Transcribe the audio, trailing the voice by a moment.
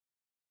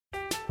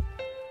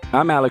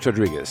I'm Alex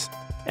Rodriguez.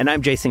 And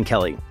I'm Jason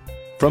Kelly.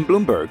 From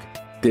Bloomberg,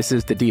 this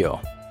is The Deal.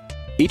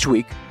 Each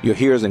week, you'll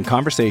hear us in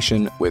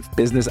conversation with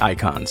business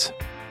icons.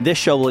 This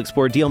show will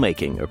explore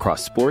deal-making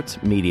across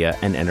sports, media,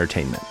 and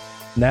entertainment.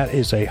 That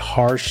is a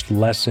harsh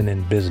lesson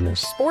in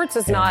business. Sports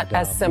is not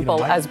as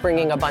simple as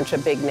bringing a bunch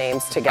of big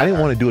names together. I didn't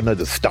want to do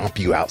another stomp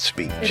you out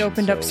speech. It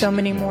opened up so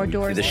many more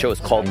doors. The show is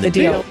called The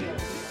Deal.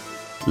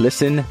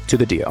 Listen to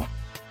The Deal.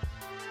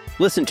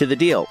 Listen to The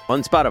Deal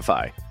on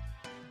Spotify.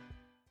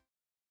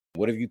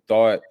 What have you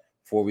thought,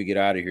 before we get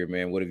out of here,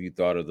 man, what have you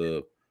thought of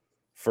the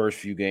first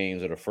few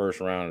games of the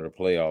first round of the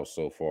playoffs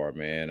so far,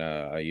 man?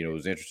 It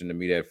was interesting to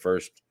me that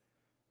first,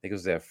 I think it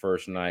was that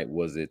first night,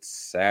 was it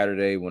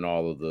Saturday when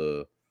all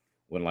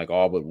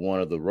but one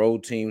of the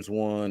road teams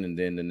won, and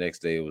then the next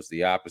day it was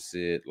the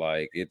opposite.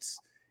 Like it's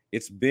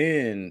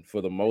been,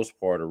 for the most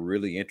part, a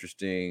really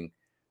interesting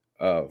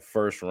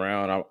first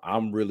round.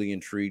 I'm really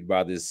intrigued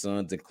by this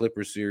Suns and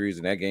Clippers series,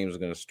 and that game is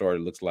going to start,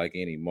 it looks like,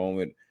 any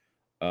moment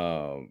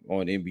on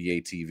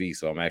NBA TV.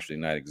 So I'm actually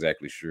not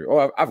exactly sure.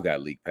 Oh, I've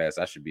got League Pass.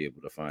 I should be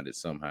able to find it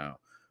somehow.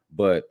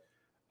 But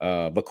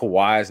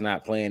Kawhi's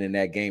not playing in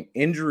that game.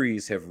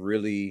 Injuries have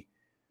really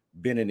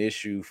been an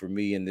issue for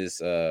me in this.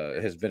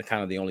 Has been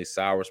kind of the only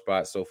sour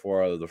spot so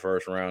far out of the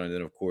first round. And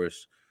then, of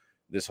course,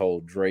 this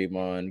whole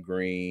Draymond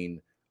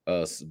Green,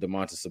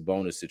 Domantas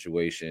Sabonis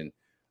situation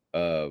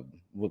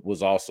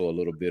was also a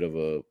little bit of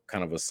a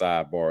kind of a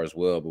sidebar as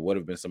well. But what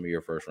have been some of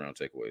your first round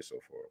takeaways so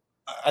far?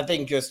 I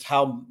think just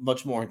how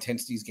much more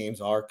intense these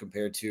games are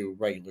compared to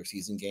regular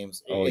season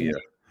games. Oh, and,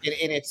 yeah.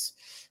 And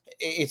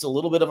it's a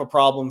little bit of a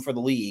problem for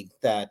the league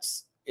that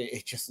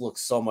it just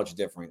looks so much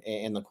different.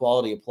 And the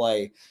quality of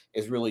play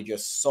is really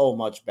just so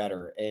much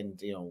better.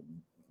 And,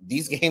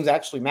 these games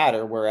actually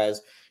matter,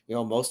 whereas,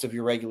 most of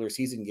your regular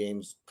season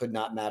games could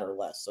not matter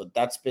less. So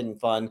that's been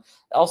fun.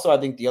 Also, I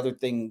think the other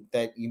thing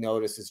that you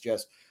notice is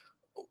just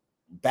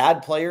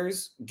bad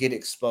players get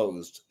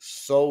exposed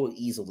so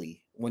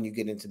easily when you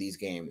get into these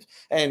games.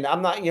 And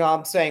I'm not,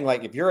 I'm saying,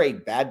 like, if you're a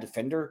bad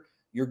defender,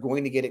 you're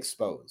going to get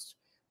exposed.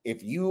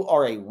 If you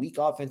are a weak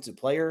offensive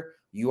player,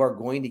 you are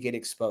going to get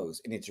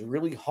exposed. And it's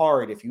really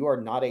hard, if you are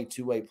not a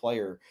two-way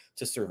player,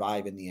 to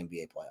survive in the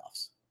NBA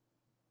playoffs.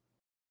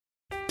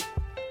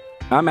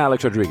 I'm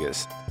Alex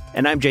Rodriguez.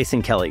 And I'm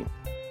Jason Kelly.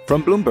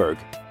 From Bloomberg,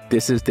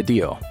 this is The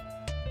Deal.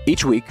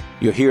 Each week,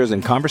 you'll hear us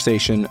in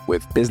conversation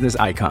with business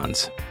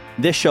icons.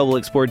 This show will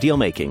explore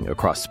deal-making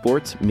across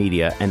sports,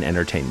 media, and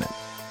entertainment.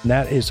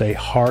 That is a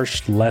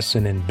harsh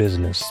lesson in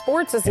business.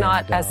 Sports is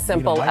not as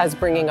simple as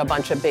bringing a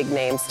bunch of big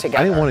names together.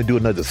 I didn't want to do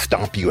another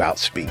stomp you out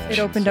speech. It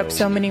opened up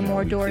so many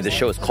more doors. The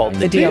show is called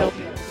The Deal.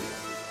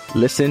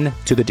 Listen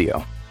to The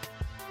Deal.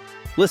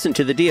 Listen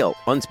to The Deal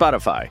on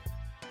Spotify.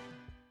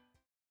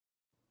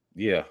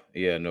 Yeah,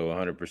 no,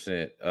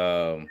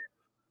 100%.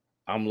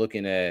 I'm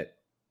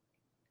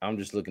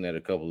just looking at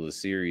a couple of the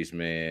series,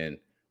 man.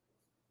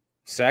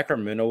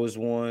 Sacramento is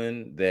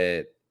one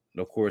that,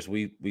 of course,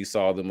 we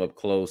saw them up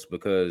close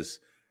because,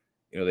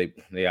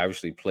 they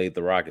obviously played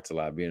the Rockets a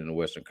lot, being in the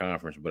Western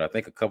Conference. But I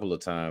think a couple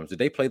of times, did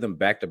they play them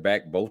back to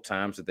back both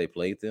times that they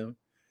played them?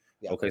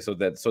 Yeah. Okay, so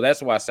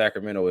that's why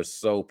Sacramento is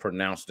so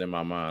pronounced in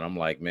my mind. I'm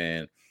like,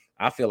 man,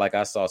 I feel like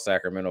I saw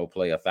Sacramento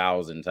play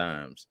 1,000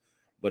 times,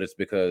 but it's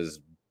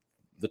because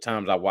the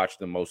times I watched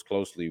them most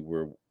closely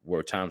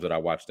were times that I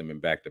watched them in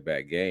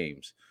back-to-back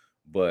games.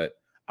 But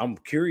I'm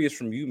curious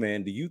from you,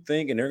 man, do you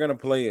think, and they're going to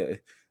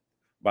play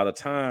by the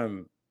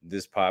time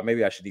this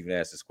maybe I should even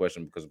ask this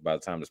question, because by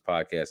the time this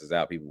podcast is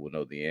out, people will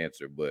know the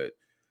answer. But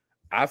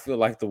I feel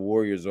like the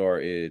Warriors are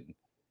in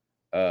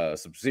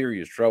some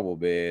serious trouble,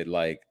 man.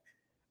 Like,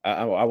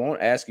 I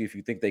won't ask you if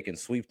you think they can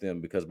sweep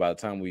them, because by the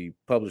time we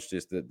publish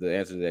this, the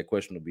answer to that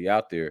question will be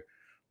out there.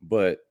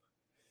 But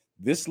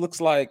this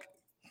looks like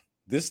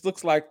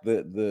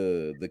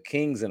the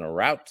Kings in a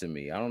rout to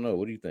me. I don't know.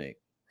 What do you think?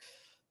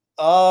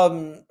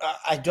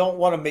 I don't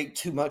want to make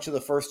too much of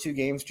the first two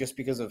games just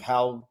because of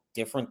how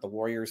different the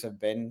Warriors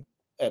have been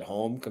at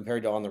home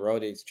compared to on the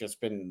road. It's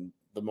just been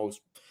the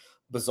most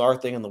bizarre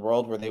thing in the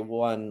world, where they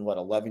won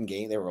 11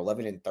 games. They were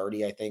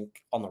 11-30, I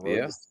think, on the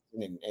road,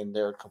 yeah. and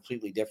they're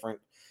completely different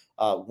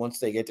once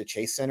they get to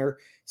Chase Center.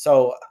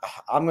 So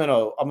I'm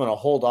gonna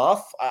hold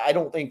off. I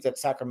don't think that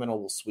Sacramento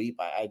will sweep.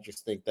 I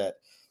just think that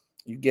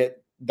you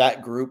get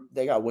that group,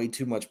 they got way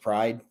too much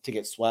pride to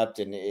get swept.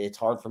 And it's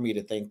hard for me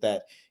to think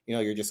that,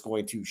 you're just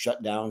going to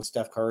shut down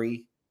Steph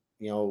Curry,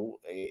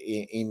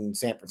 in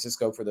San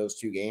Francisco for those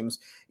two games,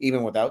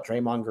 even without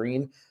Draymond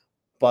Green.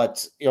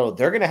 But,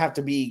 they're going to have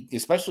to be,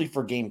 especially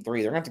for game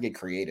 3, they're going to have to get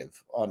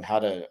creative on how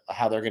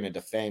they're going to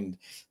defend,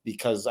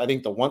 because I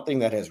think the one thing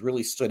that has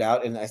really stood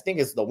out, and I think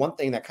is the one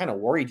thing that kind of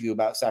worried you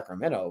about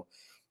Sacramento,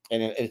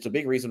 and it's a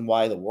big reason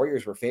why the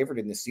Warriors were favored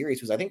in this series,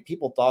 was I think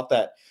people thought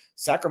that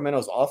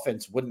Sacramento's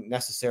offense wouldn't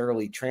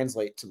necessarily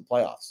translate to the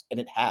playoffs, and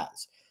it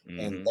has. Mm-hmm.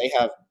 And they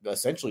have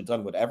essentially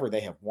done whatever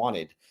they have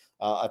wanted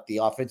at the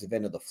offensive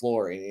end of the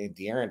floor. And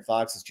De'Aaron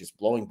Fox is just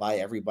blowing by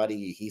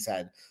everybody. He's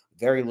had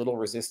very little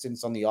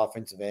resistance on the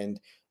offensive end.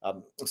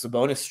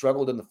 Sabonis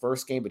struggled in the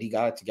first game, but he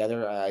got it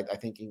together, I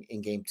think,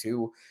 in game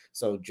 2.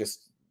 So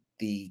just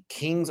the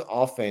Kings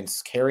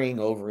offense carrying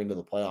over into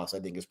the playoffs, I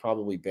think, has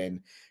probably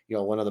been,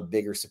 one of the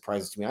bigger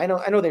surprises to me. I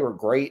know they were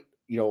great,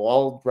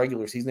 all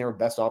regular season. They were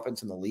best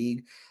offense in the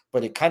league,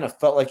 but it kind of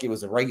felt like it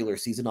was a regular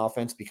season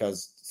offense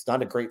because it's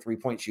not a great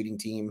 3-point shooting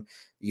team.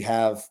 You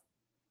have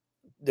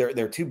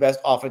their two best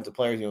offensive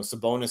players.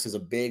 Sabonis is a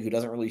big who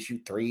doesn't really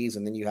shoot threes,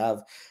 and then you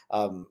have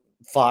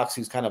Fox,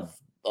 who's kind of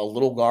a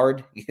little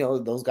guard.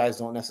 Those guys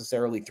don't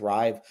necessarily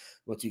thrive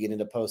once you get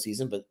into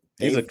postseason, but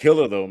he's a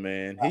killer though,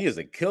 man. He is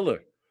a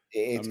killer.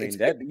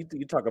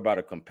 You talk about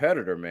a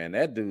competitor, man.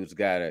 That dude's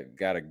got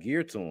a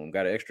gear to him,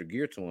 got an extra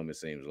gear to him. It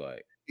seems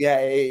like. Yeah,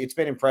 it's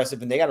been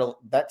impressive, and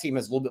that team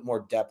has a little bit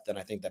more depth than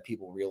I think that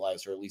people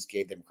realized, or at least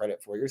gave them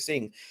credit for. You're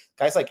seeing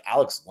guys like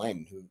Alex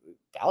Len,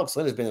 Alex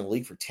Len has been in the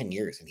league for 10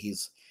 years, and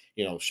he's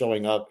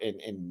showing up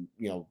and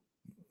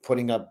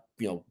putting up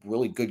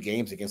really good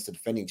games against the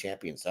defending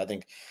champions. So I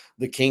think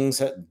the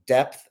Kings'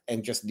 depth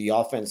and just the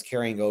offense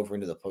carrying over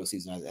into the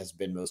postseason has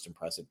been most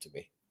impressive to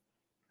me.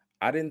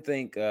 I didn't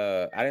think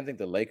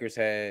the Lakers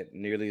had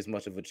nearly as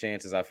much of a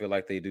chance as I feel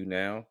like they do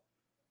now.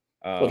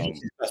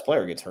 His best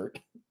player gets hurt.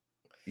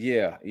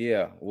 Yeah.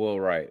 Well,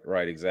 right,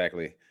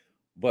 exactly.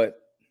 But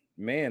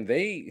man,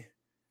 they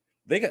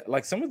got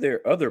like some of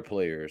their other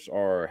players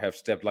have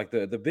stepped. Like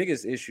the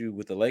biggest issue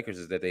with the Lakers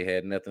is that they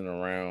had nothing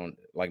around,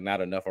 like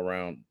not enough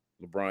around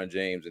LeBron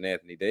James and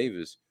Anthony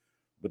Davis.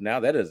 But now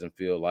that doesn't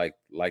feel like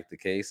the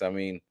case. I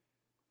mean,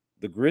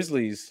 the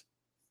Grizzlies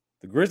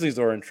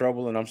are in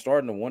trouble, and I'm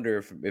starting to wonder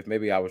if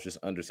maybe I was just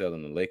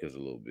underselling the Lakers a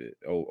little bit,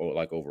 or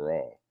like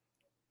overall.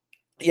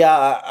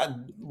 Yeah,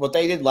 what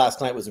they did last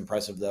night was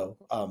impressive, though.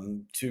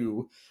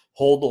 To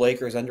hold the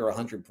Lakers under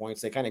 100 points,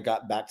 they kind of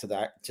got back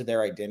to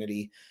their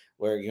identity,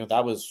 where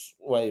that was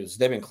it was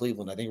them in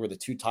Cleveland. I think were the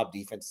two top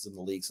defenses in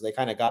the league, so they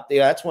kind of got.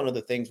 That's one of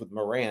the things with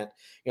Morant.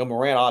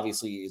 Morant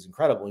obviously is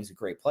incredible; he's a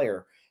great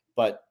player,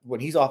 but when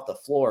he's off the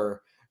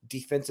floor,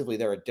 defensively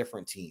they're a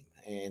different team,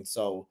 and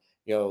so.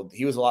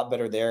 He was a lot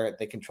better there.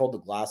 They controlled the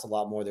glass a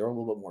lot more. They were a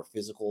little bit more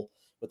physical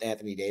with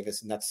Anthony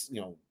Davis, and that's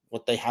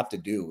what they have to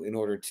do in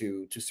order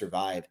to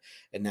survive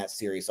in that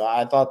series. So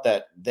I thought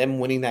that them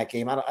winning that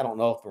game. I don't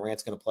know if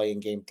Morant's going to play in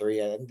Game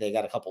 3. I think they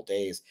got a couple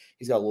days.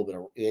 He's got a little bit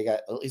of.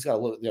 He's got a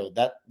little.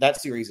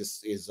 That series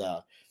is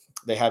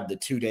they have the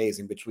 2 days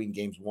in between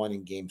games 1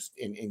 and games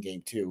in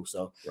Game 2.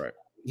 So right.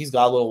 He's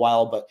got a little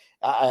while, but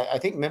I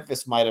think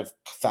Memphis might have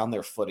found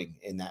their footing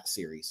in that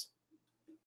series.